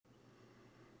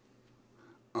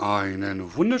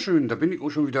Einen wunderschönen, da bin ich auch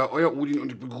schon wieder, euer Odin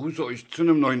und ich begrüße euch zu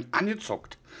einem neuen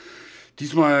Angezockt.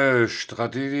 Diesmal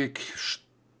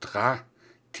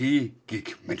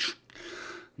Mensch,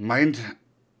 meint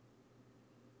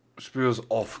Spectre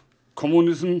of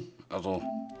Communism, also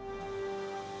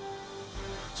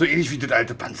so ähnlich wie das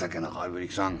alte Panzergeneral, würde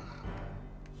ich sagen.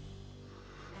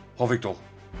 Hoffe ich doch.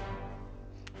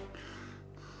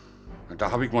 Da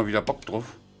habe ich mal wieder Bock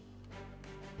drauf.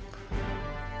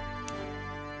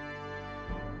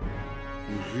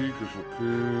 Musik ist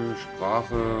okay,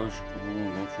 Sprache,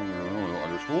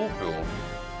 alles hoch, ja.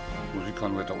 Musik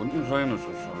kann weiter unten sein, das ist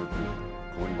alles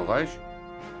im grünen Bereich.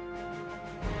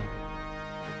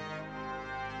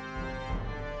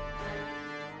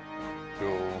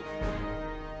 Ja.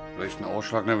 Vielleicht ein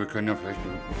Ausschlag, ne? Wir können ja vielleicht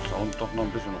den Sound doch noch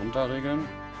ein bisschen runterregeln.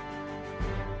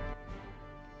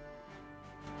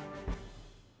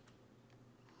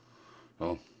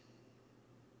 So.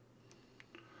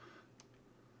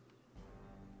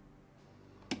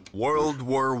 World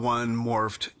War I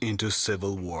morphed into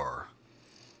civil war.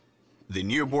 The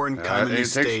newborn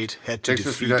communist state had to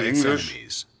defeat its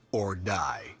enemies or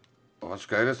die. Was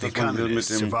geil ist, The dass man hier mit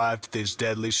communists dem survived this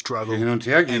deadly struggle, hin und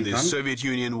her gehen and the kann. Soviet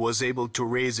Union was able to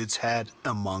raise its head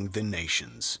among the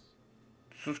nations.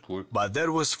 Das ist cool. But that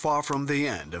was far from the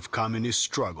end of communist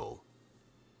struggle.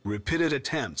 Repeated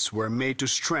attempts were made to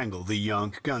strangle the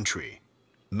young country,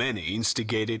 many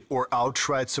instigated or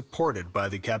outright supported by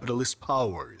the capitalist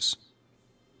powers.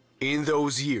 In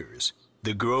those years,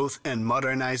 the growth and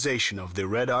modernization of the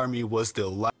Red Army was the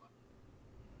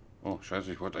Oh, scheiße,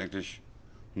 ich wollte eigentlich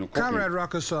nur gucken. Comrade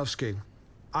Rokossovsky,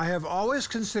 I have always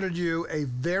considered you a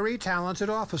very talented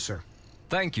officer.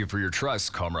 Thank you for your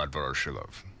trust, Comrade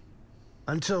Voroshilov.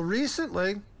 Until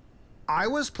recently, I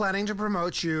was planning to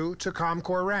promote you to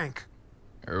ComCorps rank.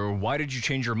 Why did you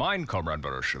change your mind, Comrade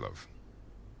Voroshilov?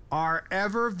 Our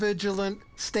ever-vigilant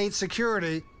state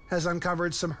security has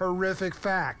uncovered some horrific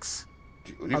facts.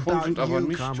 Die Uniformen sind aber you,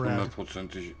 nicht comrade.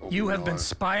 hundertprozentig original. You have been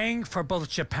spying for both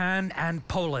Japan and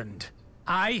Poland.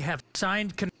 I have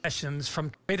signed confessions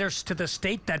from traitors to the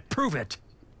state that prove it.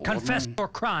 Confess your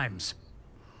crimes.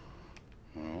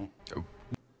 Ja.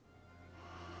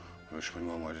 Ja, springen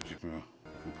wir mal, das sieht mir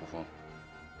vom Puffer.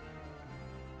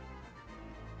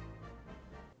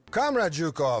 Comrade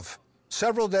Zhukov,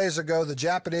 several days ago the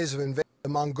Japanese have invaded the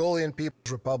Mongolian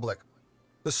People's Republic.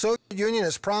 The Soviet Union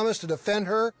has promised to defend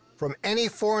her from any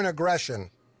foreign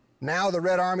aggression. Now the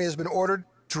Red Army has been ordered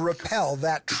to repel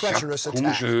that treacherous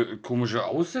attack. Komische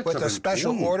Aussetzer. With a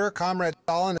special order, Comrade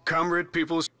Stalin... Comrade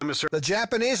People's Commissar... The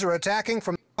Japanese are attacking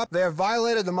from up. They have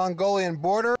violated the Mongolian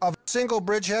border of a single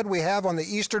bridgehead we have on the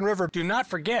Eastern River. Do not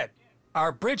forget,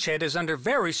 our bridgehead is under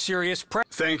very serious pressure.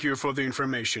 Thank you for the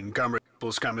information, Comrade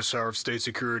People's Commissar of State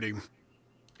Security.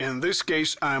 In this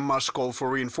case, I must call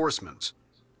for reinforcements.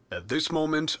 At this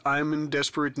moment, I am in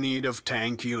desperate need of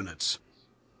tank units.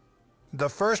 The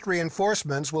first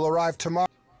reinforcements will arrive tomorrow.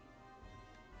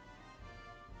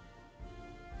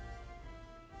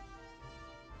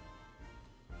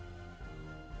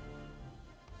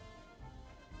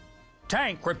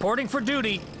 Tank reporting for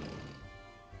duty.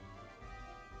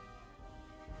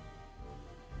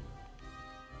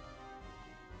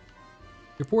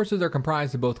 Your forces are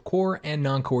comprised of both core and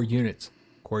non-core units.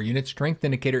 Core units' strength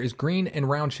indicator is green and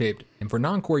round-shaped, and for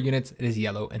non-core units it is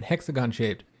yellow and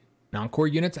hexagon-shaped. Non-core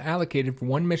units are allocated for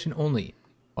one mission only,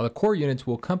 while the core units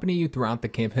will accompany you throughout the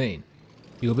campaign.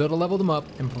 You will be able to level them up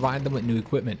and provide them with new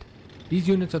equipment. These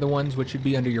units are the ones which should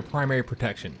be under your primary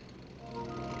protection.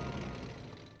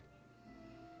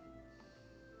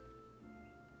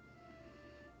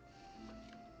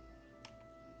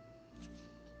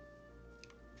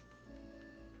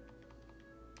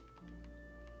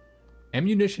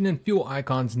 Ammunition and fuel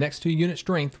icons next to unit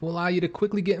strength will allow you to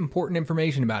quickly get important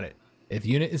information about it. If the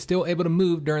unit is still able to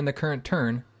move during the current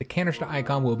turn, the canister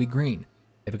icon will be green.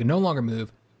 If it can no longer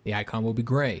move, the icon will be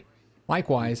gray.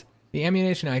 Likewise, the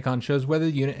ammunition icon shows whether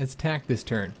the unit is attacked this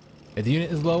turn. If the unit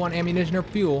is low on ammunition or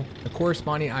fuel, the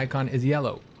corresponding icon is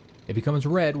yellow. It becomes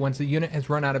red once the unit has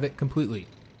run out of it completely.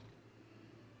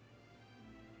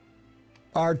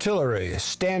 Artillery,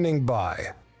 standing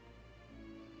by.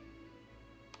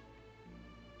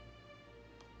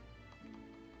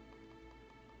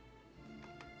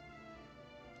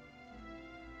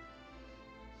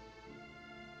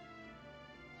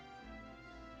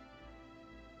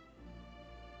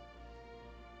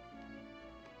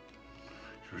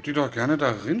 Ich würde die doch gerne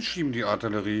da rinschieben, die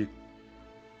Artillerie.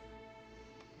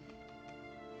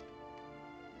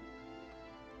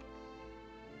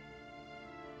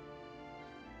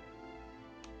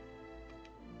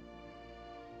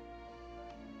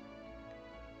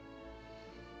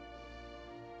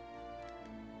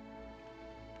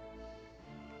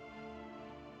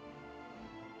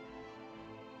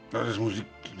 Ja, das Musik,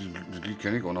 das Lied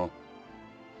kenne ich auch noch.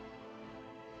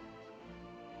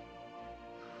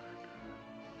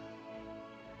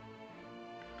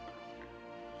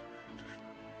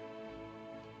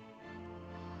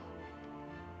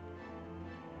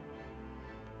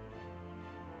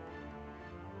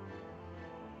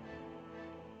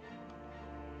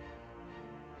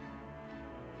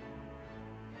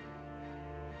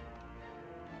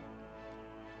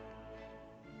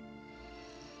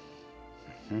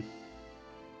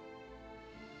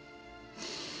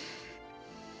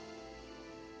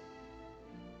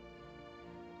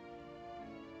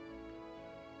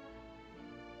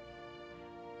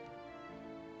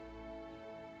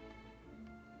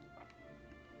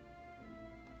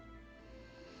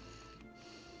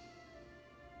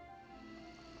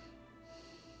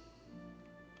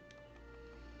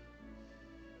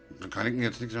 Dann kann ich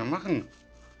jetzt nichts mehr machen.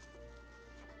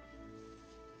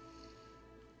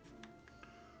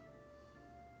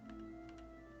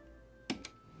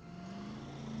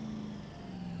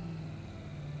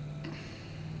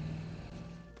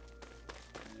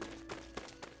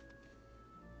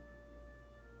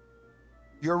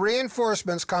 Your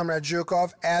reinforcements, Comrade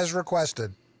Zhukov, as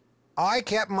requested. I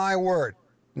kept my word.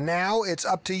 Now it's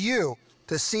up to you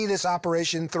to see this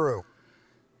operation through.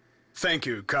 Thank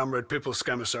you, Comrade People's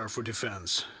Commissar for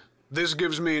Defense. This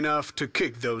gives me enough to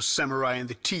kick those samurai in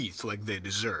the teeth like they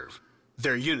deserve.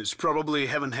 Their units probably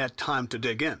haven't had time to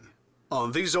dig in.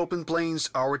 On these open plains,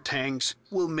 our tanks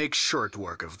will make short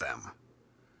work of them.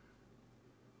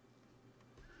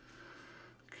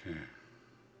 Okay.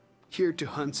 Here to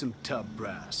hunt some top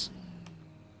brass.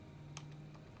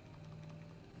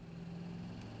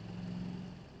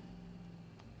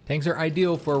 Tanks are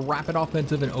ideal for a rapid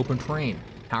offensive in open terrain.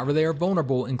 However, they are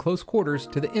vulnerable in close quarters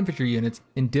to the infantry units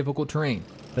in difficult terrain,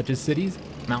 such as cities,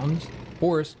 mountains,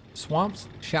 forests, swamps,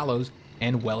 shallows,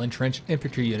 and well-entrenched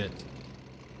infantry units.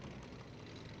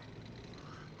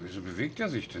 Wieso bewegt er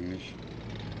sich denn nicht?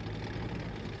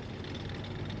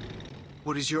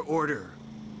 What is your order?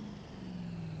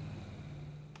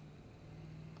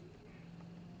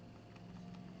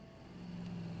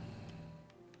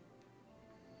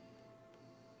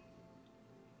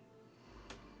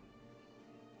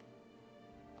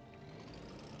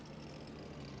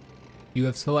 You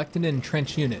have selected an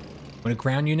entrenched unit. When a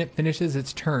ground unit finishes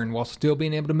its turn while still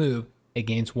being able to move, it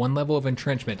gains 1 level of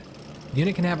entrenchment. The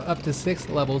unit can have up to 6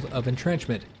 levels of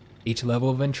entrenchment. Each level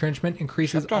of entrenchment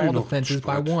increases all defenses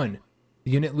by 1.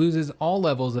 The unit loses all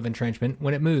levels of entrenchment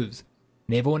when it moves.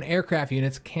 Naval and aircraft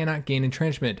units cannot gain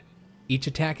entrenchment. Each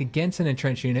attack against an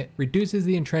entrenched unit reduces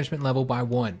the entrenchment level by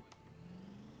 1.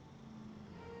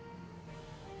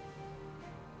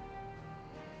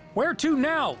 Where to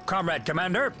now, Comrade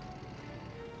Commander?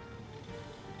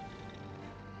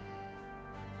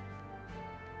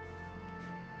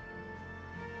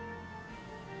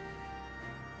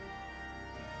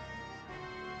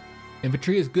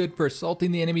 Infantry is good for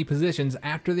assaulting the enemy positions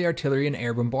after the artillery and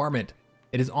air bombardment.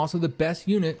 It is also the best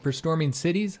unit for storming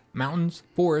cities, mountains,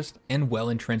 forests, and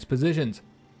well-entrenched positions.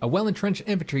 A well-entrenched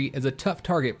infantry is a tough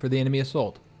target for the enemy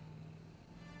assault.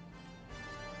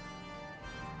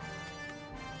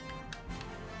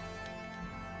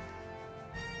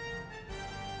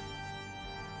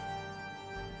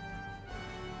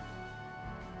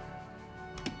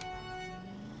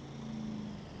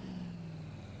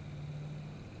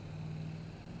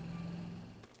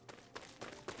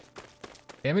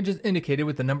 Damage is indicated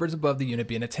with the numbers above the unit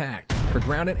being attacked. For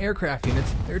ground and aircraft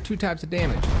units, there are 2 types of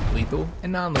damage, lethal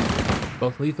and non-lethal.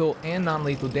 Both lethal and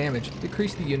non-lethal damage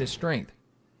decrease the unit's strength.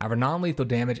 However, non-lethal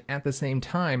damage at the same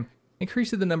time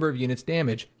increases the number of units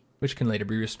damaged, which can later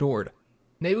be restored.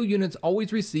 Naval units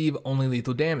always receive only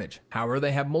lethal damage. However,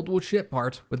 they have multiple ship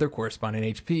parts with their corresponding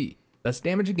HP, thus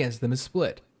damage against them is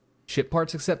split. Ship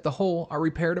parts except the hull are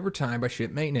repaired over time by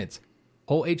ship maintenance.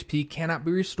 Hull HP cannot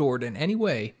be restored in any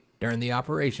way during the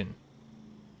operation.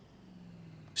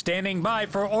 Standing by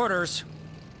for orders.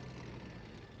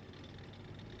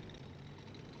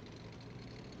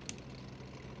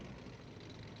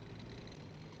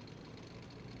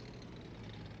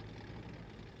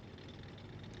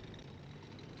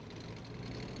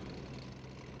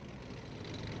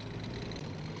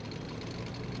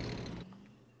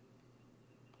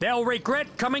 They'll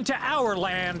regret coming to our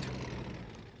land.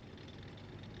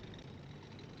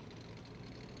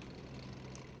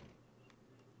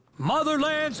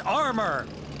 Motherland's armor!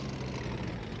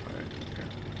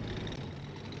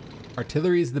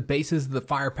 Artillery is the basis of the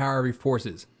firepower of your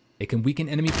forces. It can weaken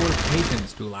enemy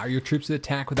fortifications to allow your troops to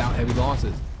attack without heavy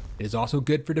losses. It is also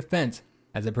good for defense,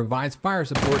 as it provides fire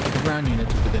support to the ground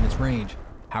units within its range.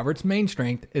 However, its main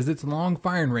strength is its long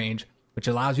firing range, which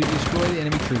allows you to destroy the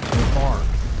enemy troops from afar.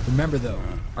 Remember though,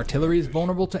 artillery is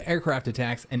vulnerable to aircraft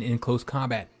attacks and in close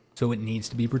combat, so it needs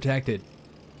to be protected.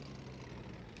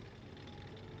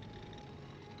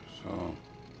 So.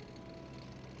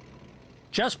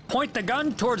 Just point the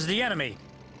gun towards the enemy.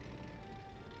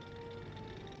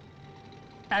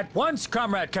 At once,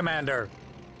 Comrade Commander.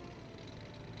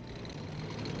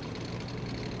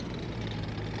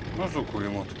 Na, so cool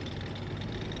gemacht.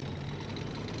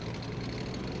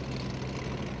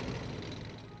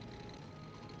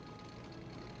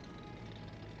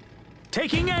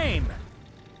 Taking aim.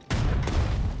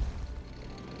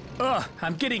 Ugh,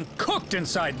 I'm getting cooked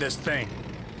inside this thing.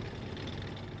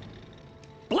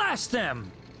 Blast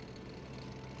them!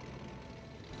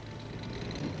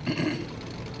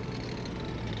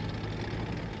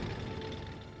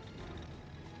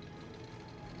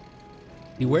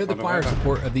 Beware the fire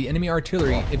support of the enemy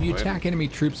artillery if you attack enemy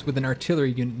troops with an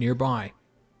artillery unit nearby.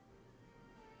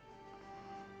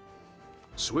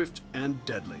 Swift and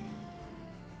deadly.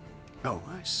 Oh,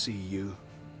 I see you.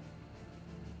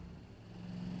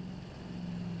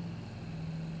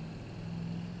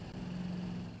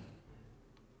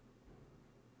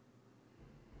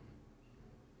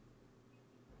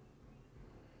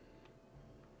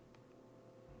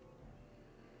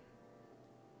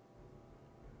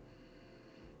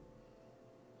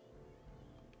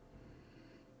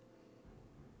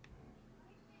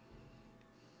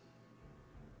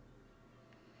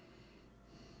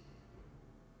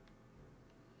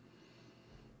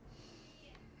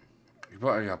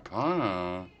 Überall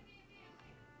Japaner.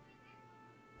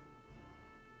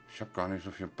 Ich habe gar nicht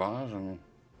so viel Basen.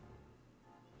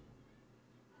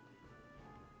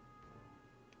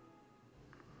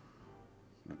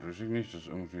 Das weiß ich nicht, das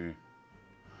irgendwie...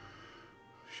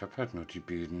 Ich habe halt nur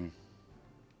Tibeten.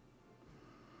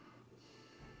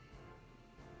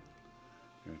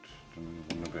 Gut, dann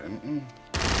die Runde beenden.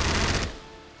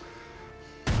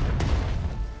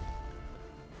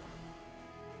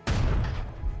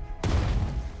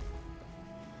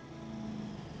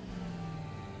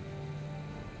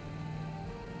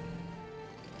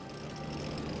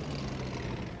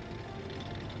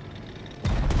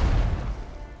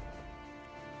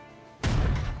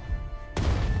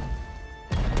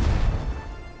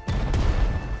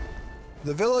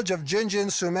 The village of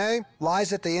Jinjin-Sume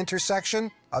lies at the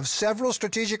intersection of several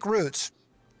strategic routes.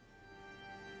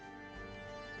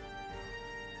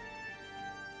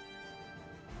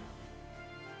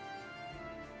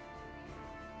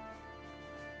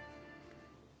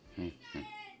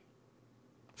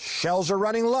 Shells are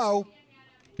running low.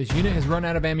 This unit has run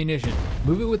out of ammunition.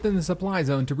 Move it within the supply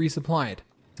zone to resupply it.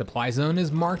 Supply zone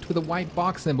is marked with a white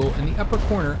box symbol in the upper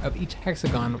corner of each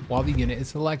hexagon while the unit is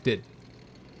selected.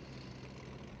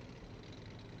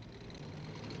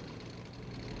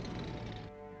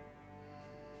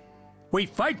 We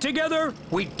fight together,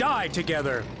 we die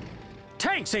together.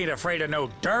 Tanks ain't afraid of no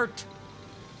dirt.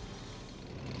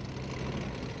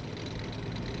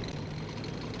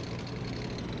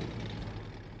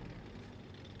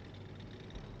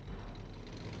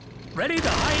 Ready the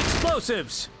high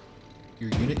explosives. Your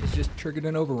unit has just triggered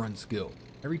an overrun skill.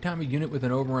 Every time a unit with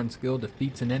an overrun skill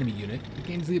defeats an enemy unit, it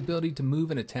gains the ability to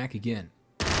move and attack again.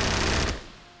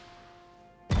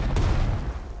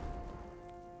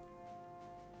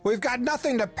 We've got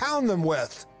nothing to pound them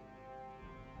with.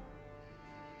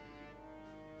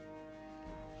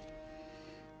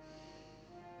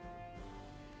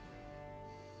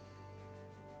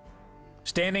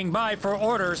 Standing by for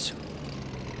orders.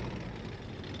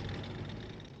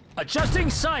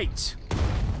 Adjusting sights.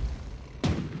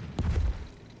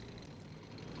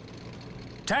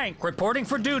 Tank reporting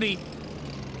for duty.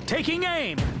 Taking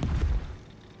aim.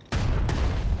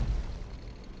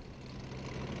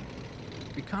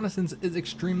 Reconnaissance is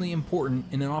extremely important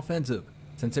in an offensive,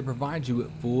 since it provides you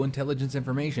with full intelligence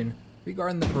information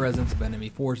regarding the presence of enemy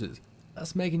forces,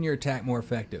 thus making your attack more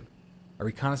effective. A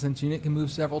reconnaissance unit can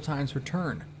move several times per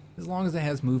turn, as long as it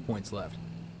has move points left.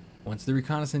 Once the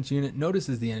reconnaissance unit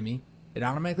notices the enemy, it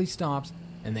automatically stops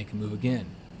and then can move again.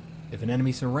 If an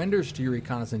enemy surrenders to your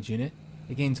reconnaissance unit,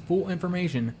 it gains full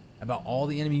information about all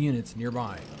the enemy units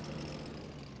nearby.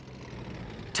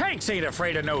 Tanks ain't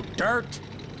afraid of no dirt.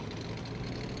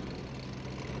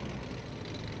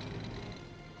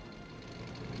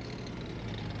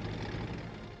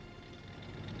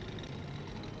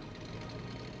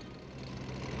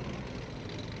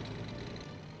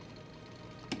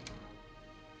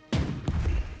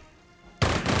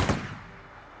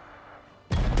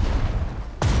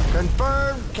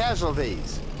 Confirmed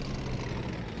casualties.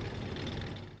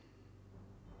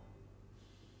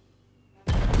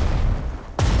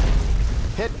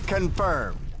 Hit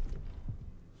confirm.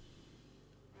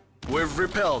 We've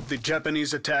repelled the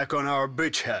Japanese attack on our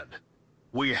beachhead.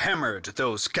 We hammered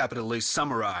those capitalist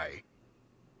samurai.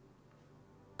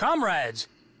 Comrades,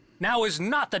 now is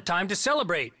not the time to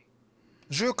celebrate.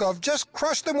 Zhukov, just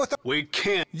crush them with a... We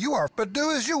can't. You are, but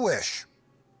do as you wish.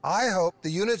 I hope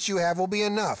the units you have will be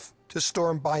enough to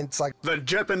storm Bainsagan. The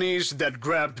Japanese that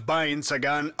grabbed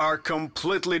Bainsagan are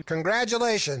completely...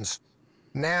 Congratulations.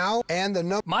 Now, and the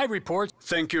no... My report...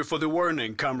 Thank you for the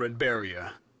warning, Comrade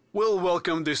Beria. We'll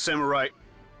welcome the samurai...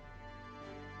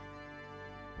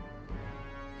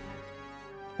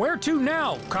 Where to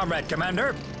now, Comrade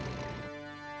Commander?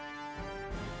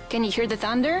 Can you hear the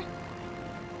thunder?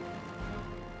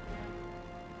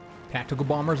 Tactical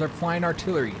bombers are flying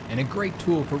artillery and a great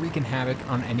tool for wreaking havoc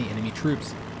on any enemy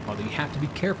troops, although you have to be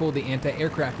careful of the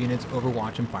anti-aircraft units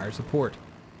overwatch and fire support.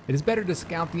 It is better to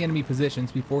scout the enemy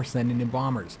positions before sending in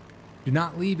bombers. Do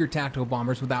not leave your tactical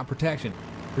bombers without protection.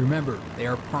 Remember, they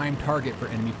are a prime target for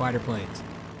enemy fighter planes.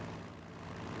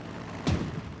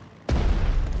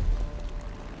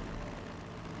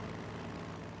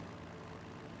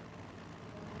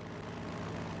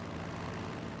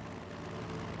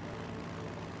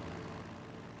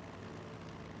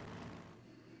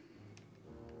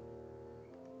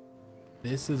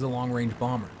 This is a long-range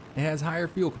bomber. It has higher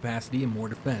fuel capacity and more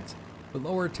defense, but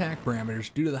lower attack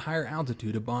parameters due to the higher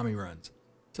altitude of bombing runs.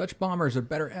 Such bombers are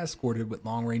better escorted with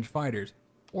long-range fighters,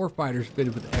 or fighters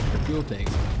fitted with extra fuel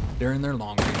tanks during their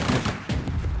long-range mission.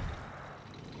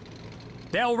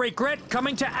 They'll regret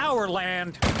coming to our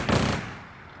land.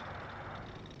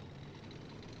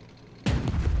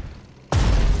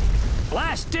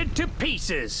 Blasted to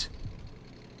pieces.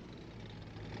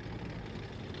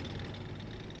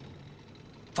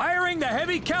 Firing the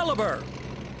heavy caliber.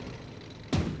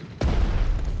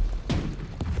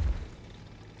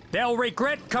 They'll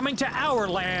regret coming to our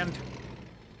land.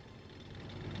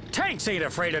 Tanks ain't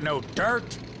afraid of no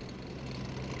dirt.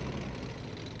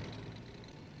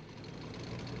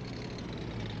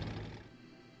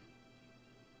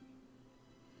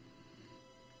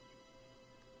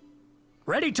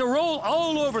 Ready to roll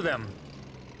all over them.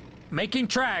 Making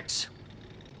tracks.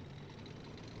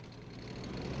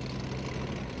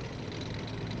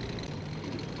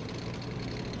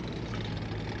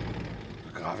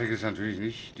 Die Grafik ist natürlich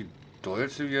nicht die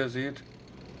dollste, wie ihr seht.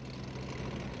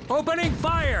 Opening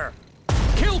fire!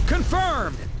 Kill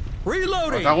confirmed!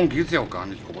 Reloading! Aber darum geht es ja auch gar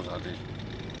nicht großartig.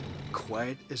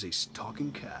 Quiet as a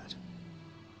stalking cat.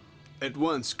 At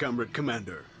once, Comrade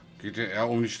Commander. Geht ja eher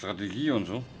um die Strategie und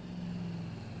so.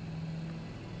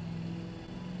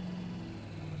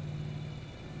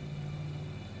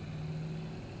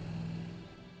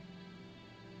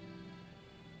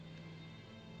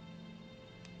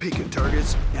 Peek at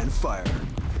targets and fire.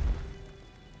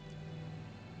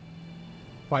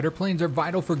 Fighter planes are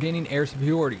vital for gaining air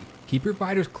superiority. Keep your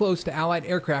fighters close to allied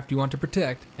aircraft you want to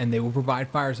protect, and they will provide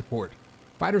fire support.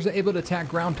 Fighters are able to attack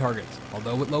ground targets,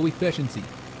 although with low efficiency.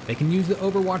 They can use the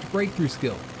Overwatch breakthrough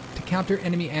skill to counter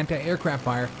enemy anti-aircraft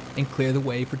fire and clear the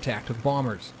way for tactical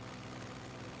bombers.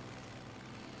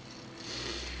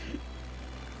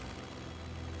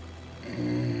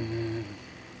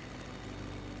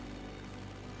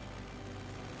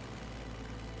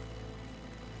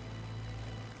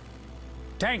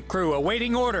 Tank crew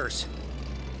awaiting orders.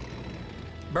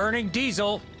 Burning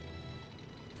diesel.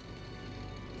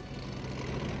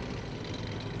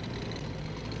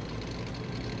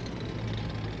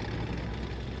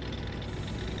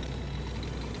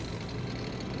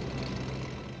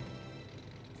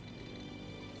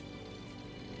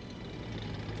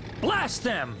 Blast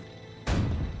them!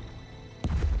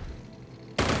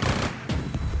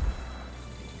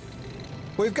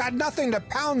 We've got nothing to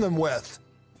pound them with.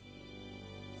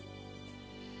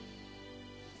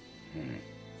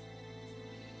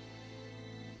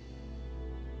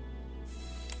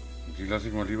 Die lasse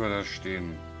ich mal lieber da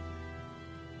stehen.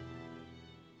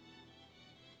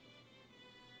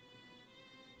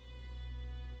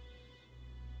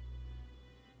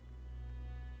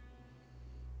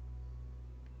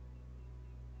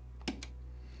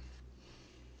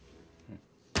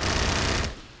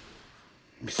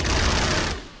 Mist.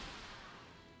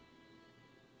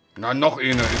 Na, noch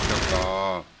eine, ist ja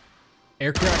klar.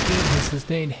 Aircraft team has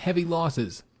sustained heavy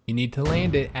losses. You need to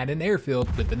land it at an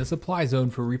airfield within a supply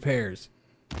zone for repairs.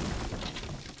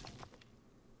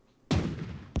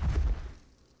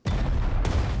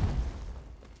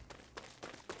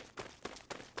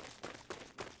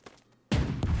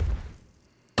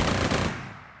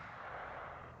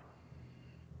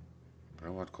 Ja,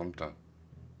 was kommt da?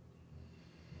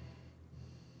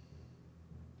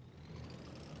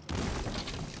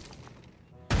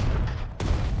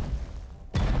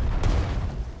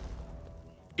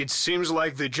 It seems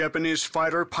like the Japanese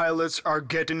fighter pilots are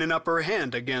getting an upper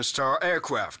hand against our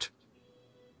aircraft.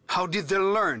 How did they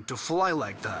learn to fly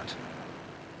like that?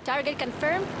 Target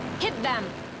confirmed. Hit them.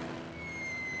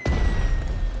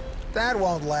 That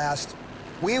won't last.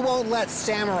 We won't let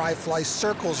samurai fly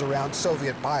circles around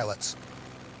Soviet pilots.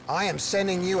 I am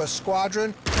sending you a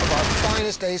squadron of our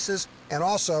finest aces and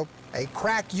also a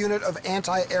crack unit of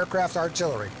anti-aircraft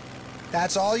artillery.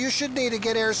 That's all you should need to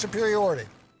get air superiority.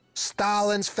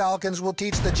 Stalin's Falcons will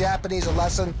teach the Japanese a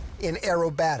lesson in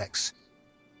aerobatics.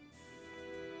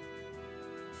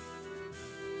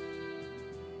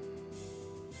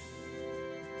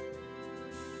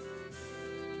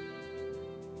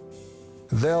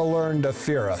 They'll learn to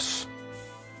fear us.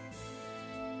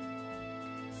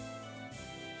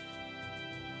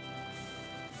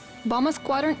 Bomber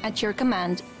squadron at your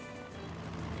command.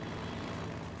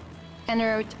 En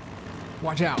route.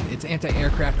 Watch out, it's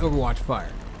anti-aircraft overwatch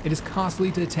fire. It is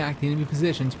costly to attack the enemy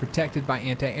positions protected by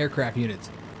anti-aircraft units.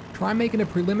 Try making a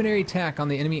preliminary attack on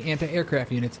the enemy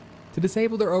anti-aircraft units to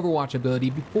disable their overwatch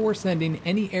ability before sending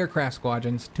any aircraft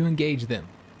squadrons to engage them.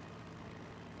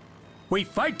 We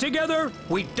fight together,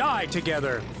 we die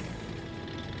together.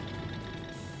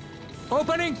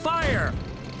 Opening fire!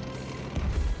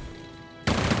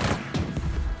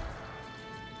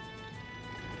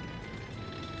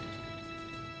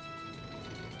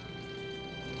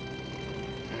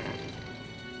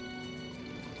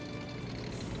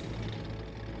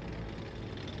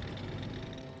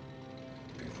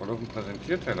 Voll auf dem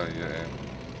Präsentierteller hier, ey.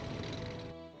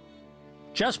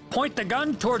 Just point the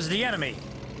gun towards the enemy.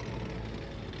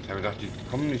 Ich habe gedacht, die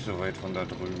kommen nicht so weit von da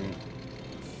drüben.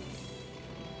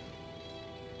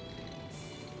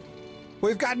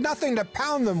 We've got nothing to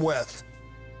pound them with.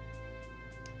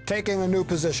 Taking a new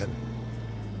position.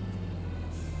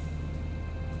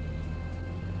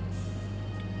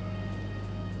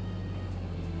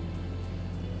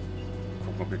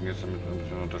 Gucken, ob ich ihn jetzt damit ein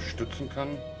bisschen unterstützen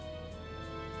kann.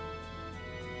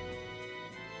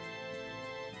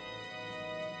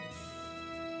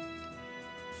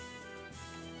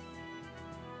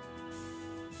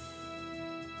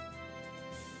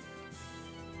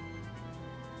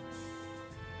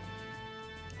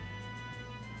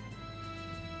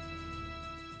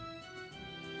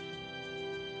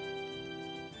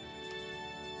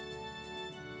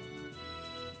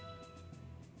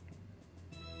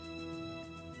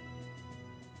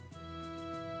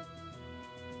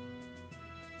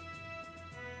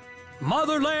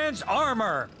 Motherland's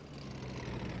armor!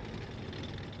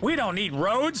 We don't need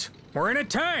roads. We're in a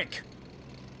tank.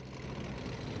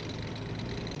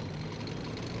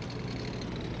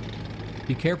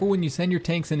 Be careful when you send your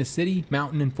tanks into city,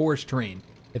 mountain, and forest terrain.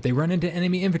 If they run into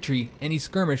enemy infantry, any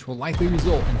skirmish will likely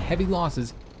result in heavy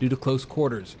losses due to close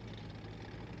quarters.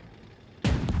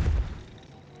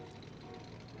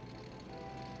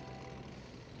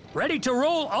 Ready to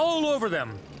roll all over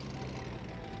them.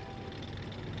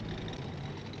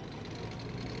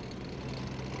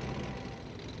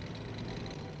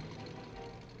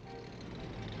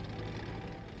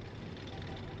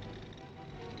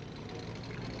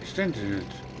 Extended.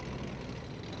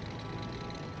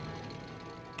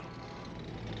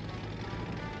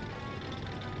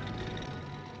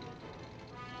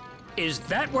 Is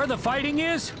that where the fighting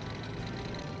is?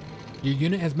 Your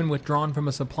unit has been withdrawn from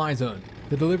a supply zone.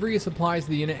 The delivery of supplies to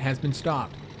the unit has been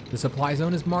stopped. The supply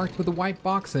zone is marked with a white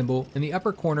box symbol in the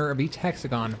upper corner of each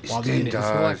hexagon while the unit is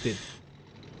selected.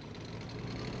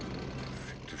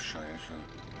 Verfickte Scheiße.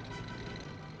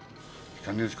 Ich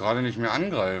kann jetzt gerade nicht mehr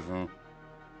angreifen.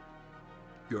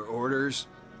 Your orders?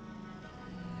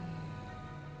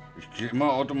 Ich gehe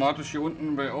immer automatisch hier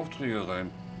unten bei Aufträge rein.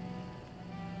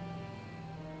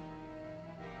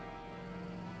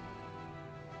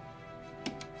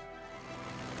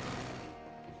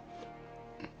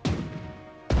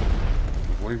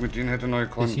 Obwohl ich mit denen hätte neu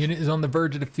This unit is on the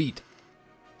verge of defeat.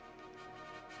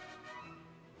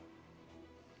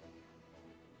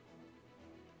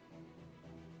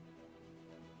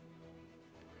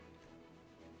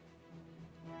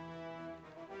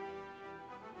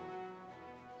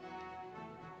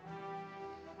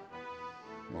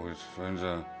 Oh, jetzt wollen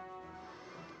sie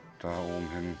da oben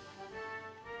hin.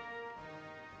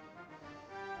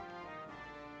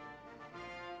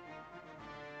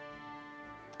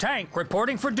 Tank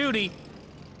reporting for duty.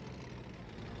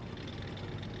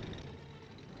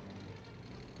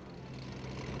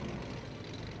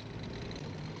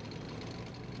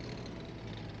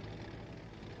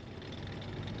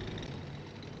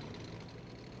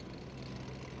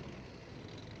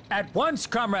 At once,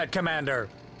 Comrade Commander.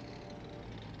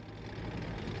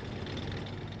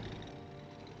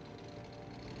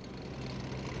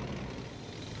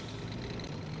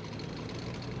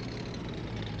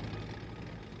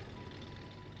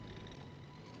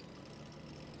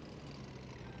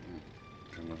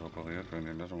 repariert werden.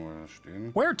 Den lassen wir mal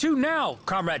stehen. Where to now,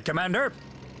 Comrade Commander?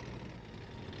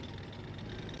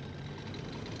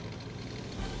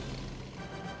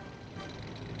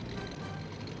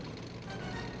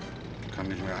 Kann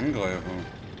nicht mehr angreifen.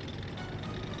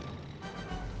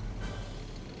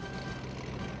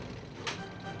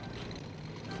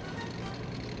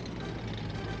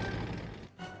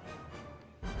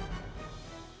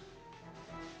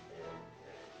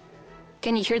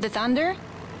 Can you hear the thunder?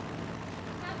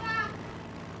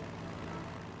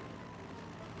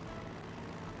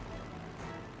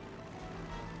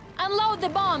 Unload the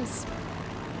bombs!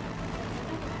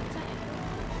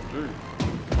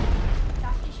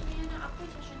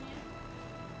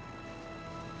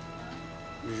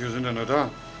 Wie viele sind denn noch da?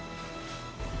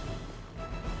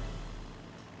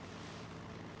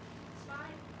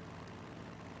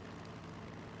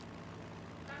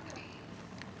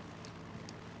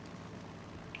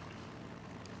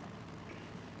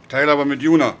 Teil aber mit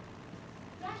Juna.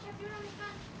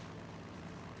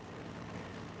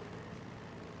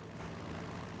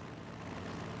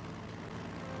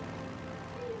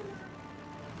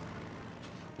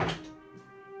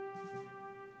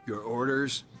 Your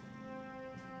orders?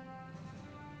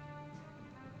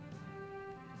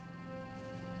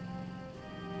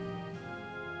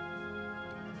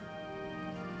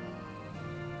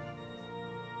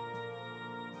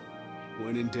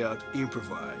 When in doubt,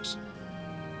 improvise.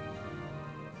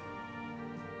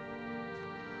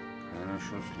 Keine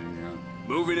Schusslinie.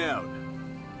 Moving out.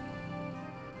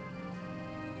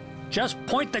 Just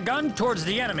point the gun towards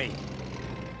the enemy.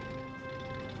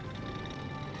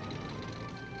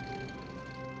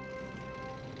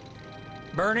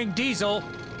 Burning diesel.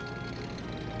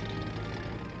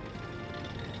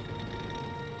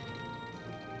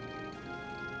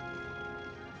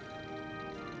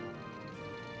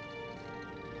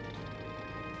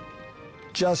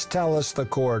 Just tell us the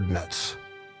coordinates.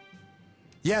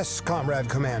 Yes, Comrade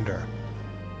Commander.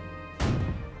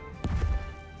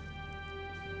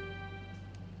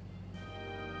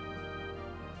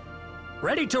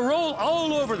 Ready to roll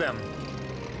all over them.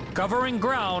 Covering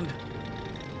ground.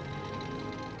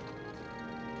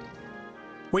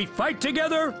 We fight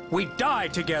together, we die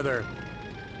together.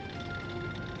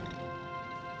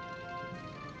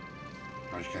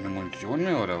 Habe ich keine Munition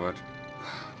mehr oder was?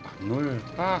 Ach, null.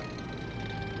 Ah.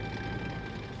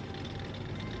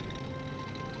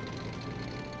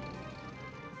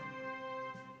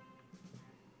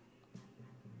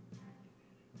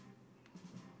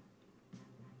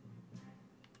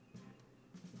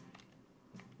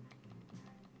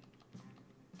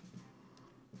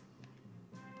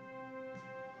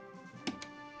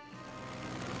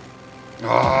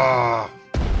 Ah.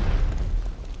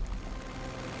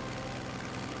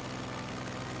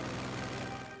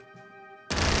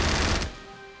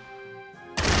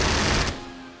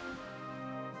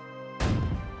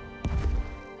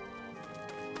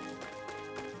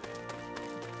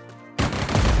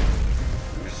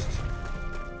 Mist.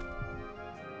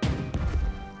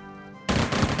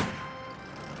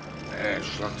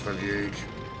 Schlacht verliere ich.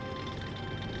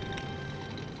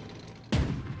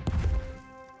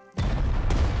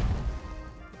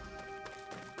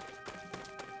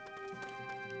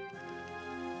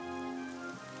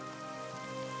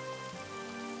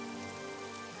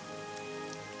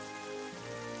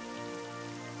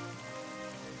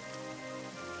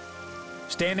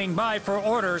 Standing by for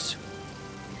orders.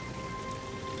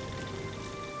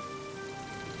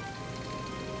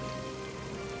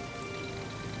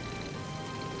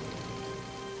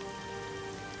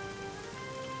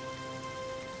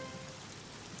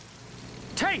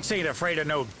 Tanks ain't afraid of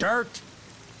no dirt.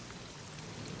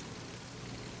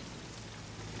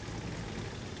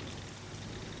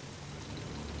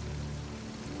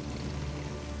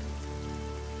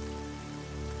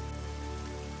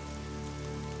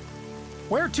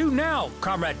 Where to now,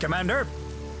 Comrade Commander?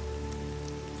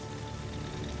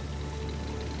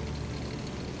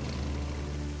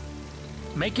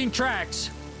 Making tracks.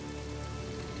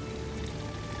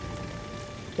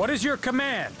 What is your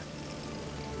command?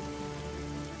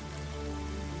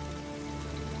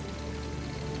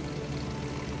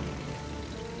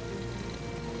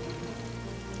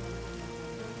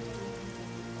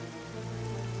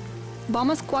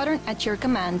 Bomber squadron at your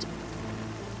command.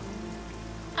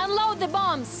 Unload the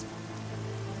bombs!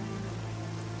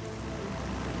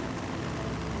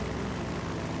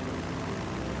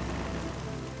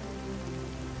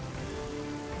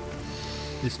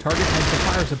 This target has the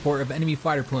fire support of enemy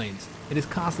fighter planes. It is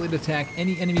costly to attack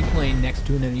any enemy plane next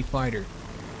to an enemy fighter.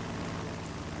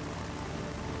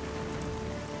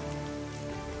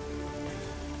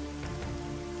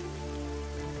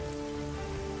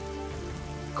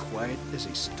 is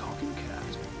a stalking cat.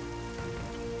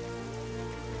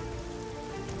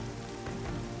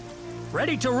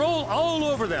 Ready to roll all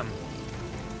over them.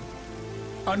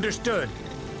 Understood.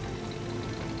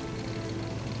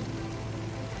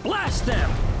 Blast them!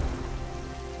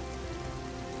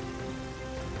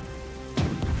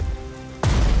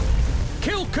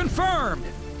 Kill confirmed!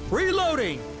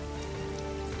 Reloading!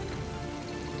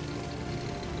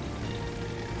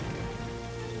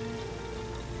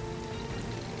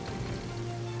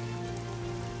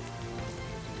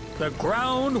 The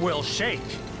ground will shake.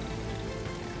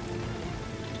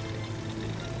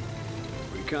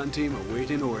 Recon team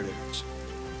awaiting orders.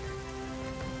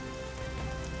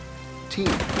 Team,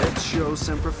 let's show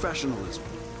some professionalism.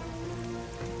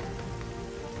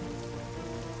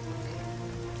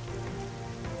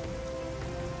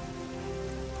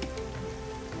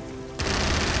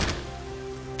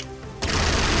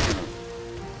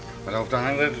 Weil auf der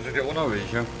einen Seite sind ja auch noch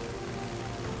welche.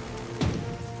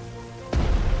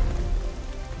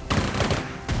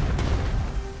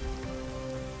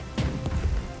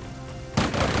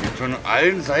 Wird von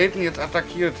allen Seiten jetzt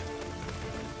attackiert.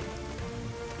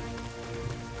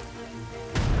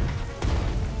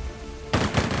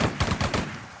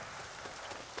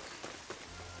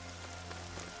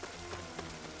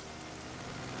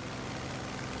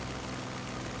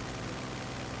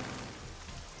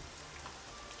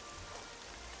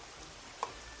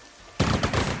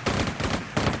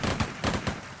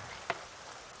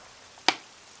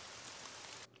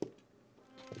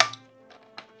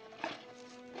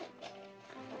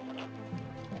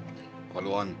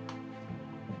 Verloren.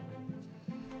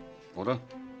 Oder?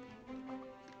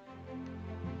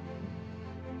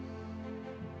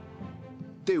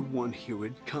 They won't hear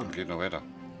it coming. Geht noch weiter.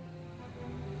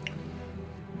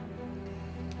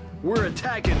 We're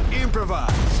attacking.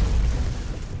 Improvise.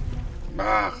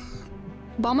 Ach.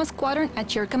 Bomber squadron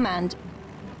at your command.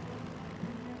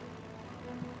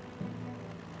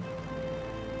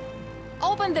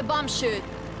 Open the bomb chute.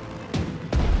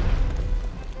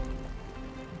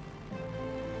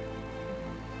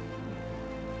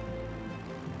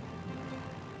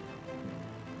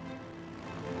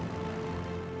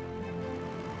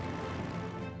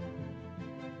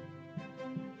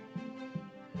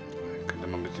 Könnte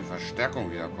mal ein bisschen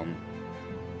Verstärkung wiederkommen.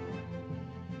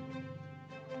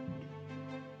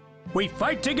 We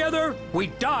fight together, we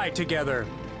die together.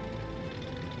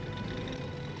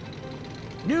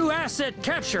 New asset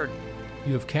captured.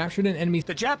 You have captured an enemy.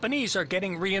 The Japanese are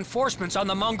getting reinforcements on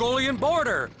the Mongolian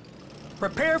border.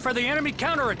 Prepare for the enemy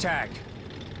counterattack.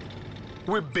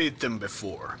 We beat them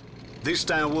before. This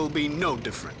time will be no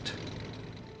different.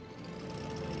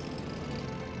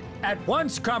 At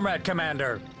once, Comrade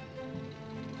Commander.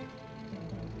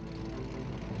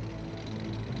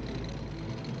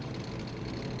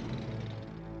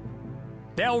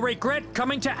 They'll regret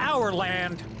coming to our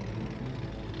land.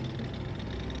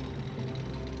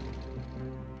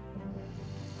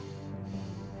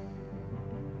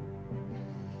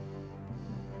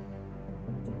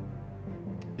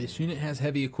 This unit has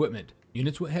heavy equipment.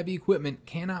 Units with heavy equipment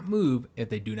cannot move if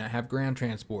they do not have ground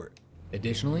transport.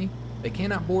 Additionally, they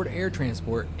cannot board air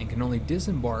transport and can only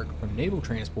disembark from naval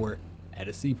transport at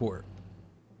a seaport.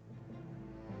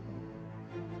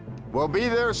 We'll be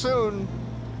there soon.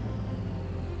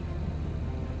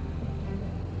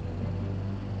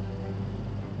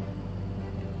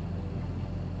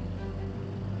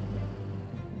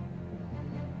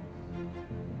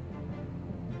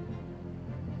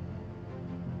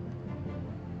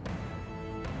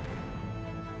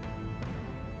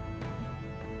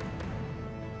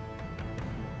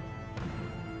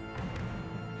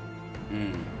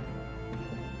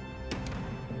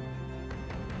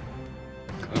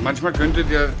 Also manchmal könnte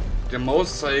der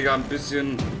Mauszeiger ein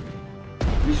bisschen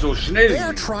nicht so schnell They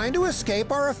are gehen. trying to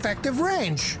escape our effective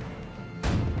range.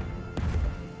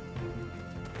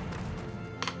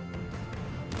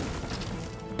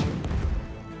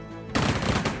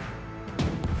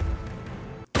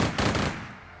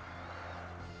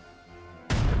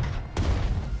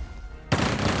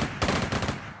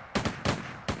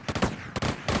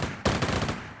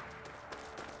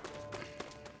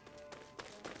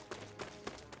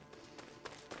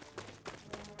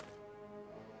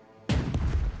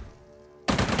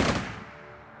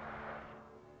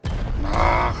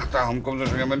 Ach, darum kommen sie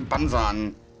schon wieder mit dem Panzer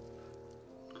an.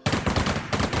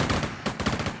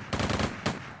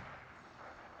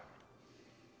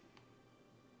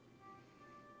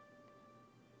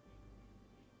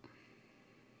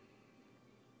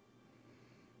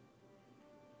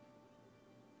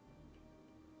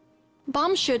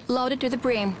 Bomb chute loaded to the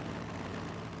brim.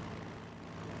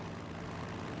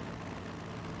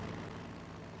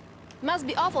 Must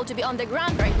be awful to be on the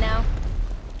ground right now.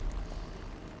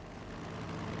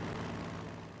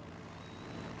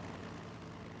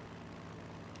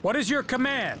 What is your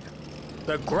command?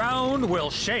 The ground will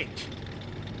shake.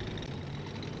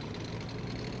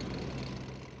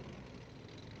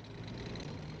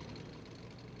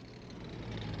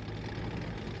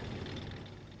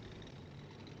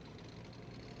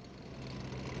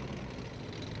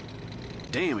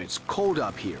 Damn, it's cold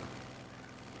up here.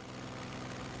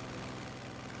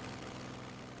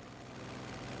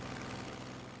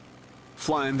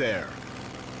 Flying there.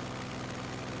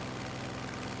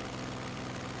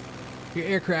 Your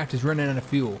aircraft is running out of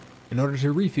fuel. In order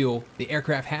to refuel, the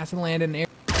aircraft has to land in air.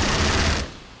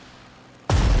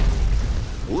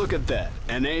 Look at that,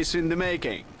 an ace in the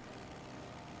making.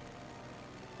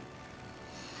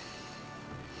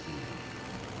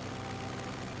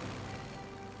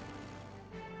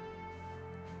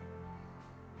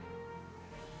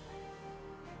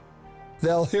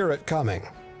 They'll hear it coming.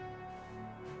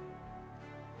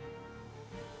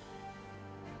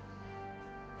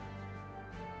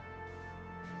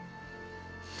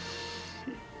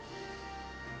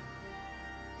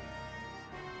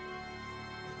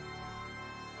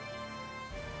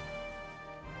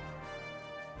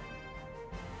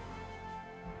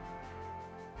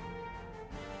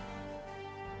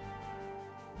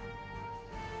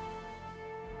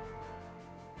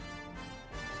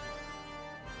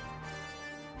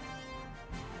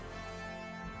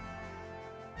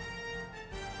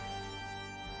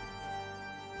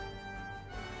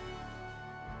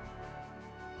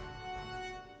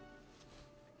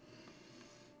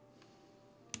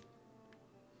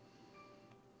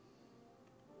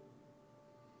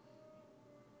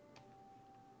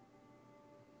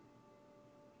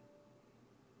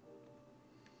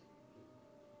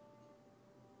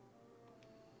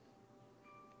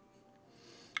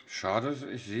 Schade,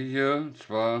 ich sehe hier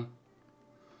zwar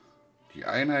die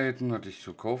Einheiten, was ich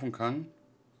so kaufen kann.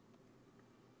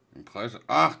 Den Preis.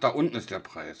 Ach, da unten ist der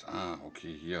Preis. Ah,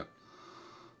 okay, hier.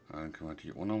 Dann können wir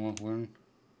die auch nochmal holen.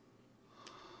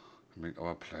 Dann bin ich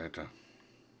aber pleite.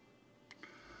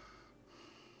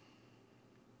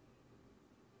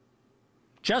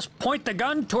 Just point the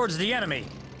gun towards the enemy.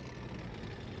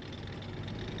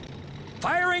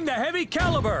 Firing the heavy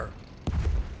caliber.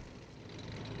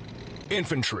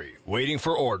 Infantry, waiting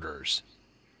for orders.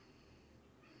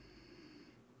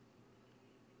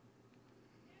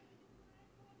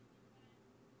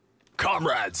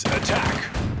 Comrades, attack!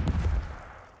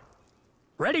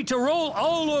 Ready to roll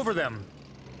all over them.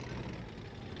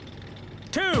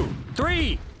 2,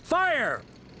 3, fire!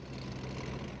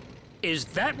 Is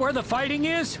that where the fighting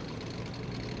is?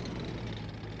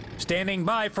 Standing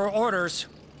by for orders.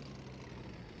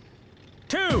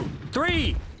 2,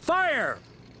 3, fire!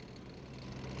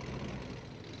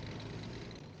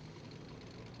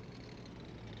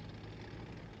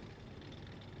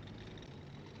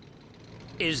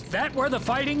 Is that where the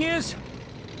fighting is?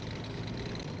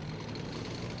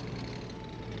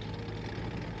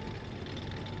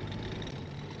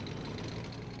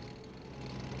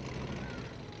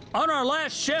 On our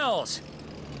last shells!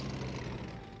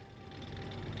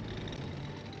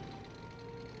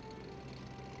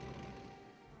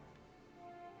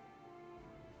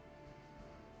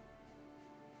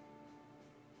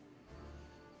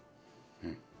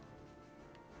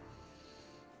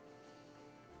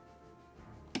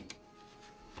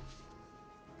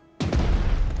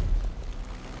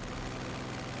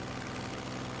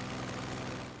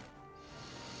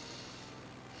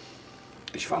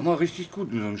 Ich war mal richtig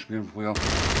gut in so einem Spiel früher.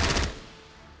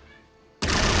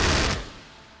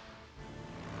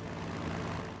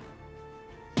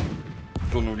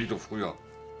 So nur Lied früher.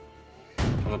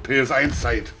 Also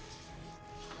PS1-Zeit.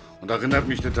 Und da erinnert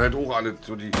mich das halt auch alle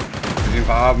so die mit den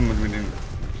Farben und mit den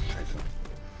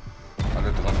Scheiße.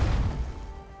 Alle dran.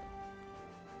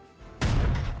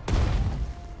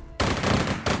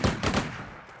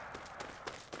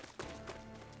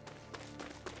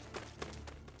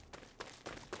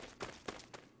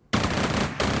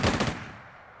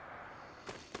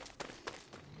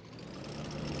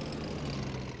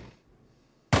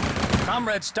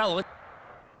 Comrade Stalwart.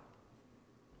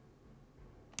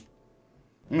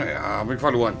 Naja, habe ich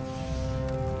verloren.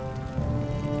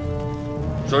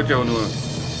 Sollte ja auch nur ein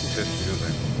Testvideo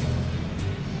sein.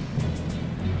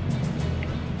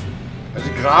 Also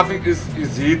die Grafik ist, ihr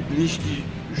seht, nicht die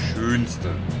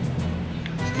schönste.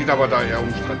 Es geht aber da eher um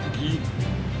Strategie.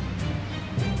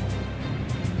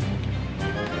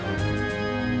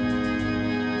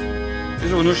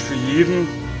 Ist aber nicht für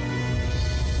jeden.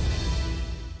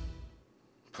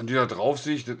 Von dieser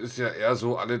Draufsicht, das ist ja eher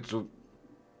so alles so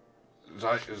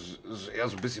ist eher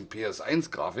so ein bisschen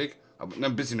PS1-Grafik. Aber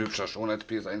ein bisschen hübscher schon als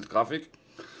PS1-Grafik.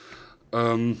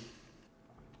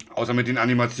 Außer mit den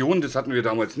Animationen, das hatten wir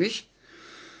damals nicht.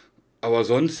 Aber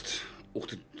sonst, auch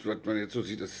das, was man jetzt so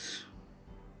sieht, ist...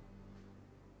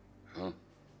 Ja.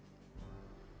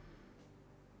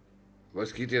 Aber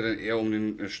es geht ja dann eher um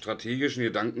den strategischen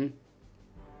Gedanken.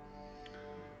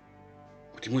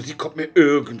 Die Musik kommt mir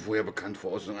irgendwoher bekannt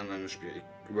vor aus einem anderen Spiel.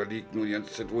 Ich überlege nur die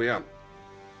ganze Zeit, woher.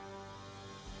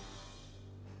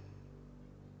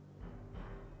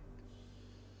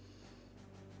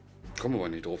 Kommen wir aber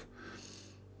nicht drauf.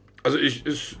 Also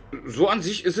so an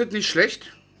sich ist es nicht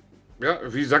schlecht. Ja,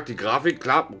 wie gesagt, die Grafik,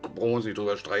 klar, brauchen wir uns nicht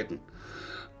drüber streiten.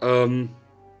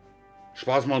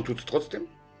 Spaß machen tut es trotzdem.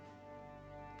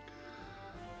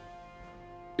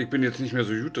 Ich bin jetzt nicht mehr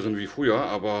so gut drin wie früher,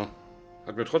 aber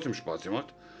hat mir trotzdem Spaß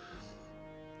gemacht.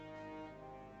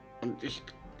 Und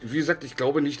wie gesagt, ich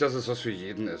glaube nicht, dass es was für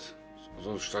jeden ist.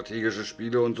 So strategische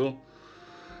Spiele und so.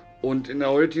 Und in der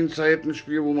heutigen Zeit ein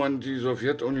Spiel, wo man die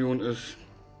Sowjetunion ist,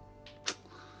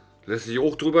 lässt sich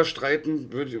auch drüber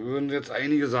streiten, würden jetzt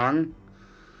einige sagen.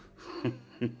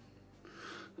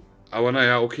 Aber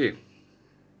naja, okay.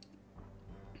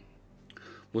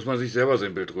 Muss man sich selber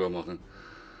sein Bild drüber machen.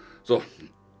 So,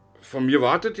 von mir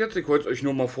wartet jetzt. Ich wollte es euch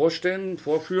nur mal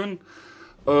vorführen.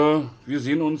 Wir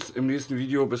sehen uns im nächsten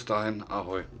Video. Bis dahin,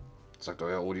 ahoi. Sagt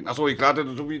euer Odin. Achso, ich lade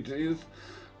das so wie es ist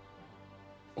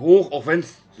hoch, auch wenn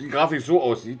die Grafik so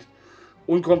aussieht.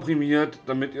 Unkomprimiert,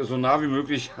 damit ihr so nah wie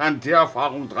möglich an der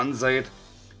Erfahrung dran seid,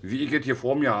 wie ich es hier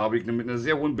vor mir habe. Ich nehme mit einer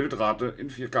sehr hohen Bildrate in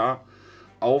 4K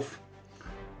auf,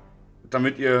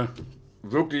 damit ihr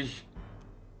wirklich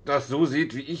das so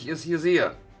seht, wie ich es hier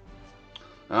sehe.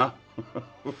 Ja?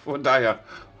 Von daher,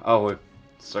 ahoi,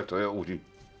 sagt euer Odin.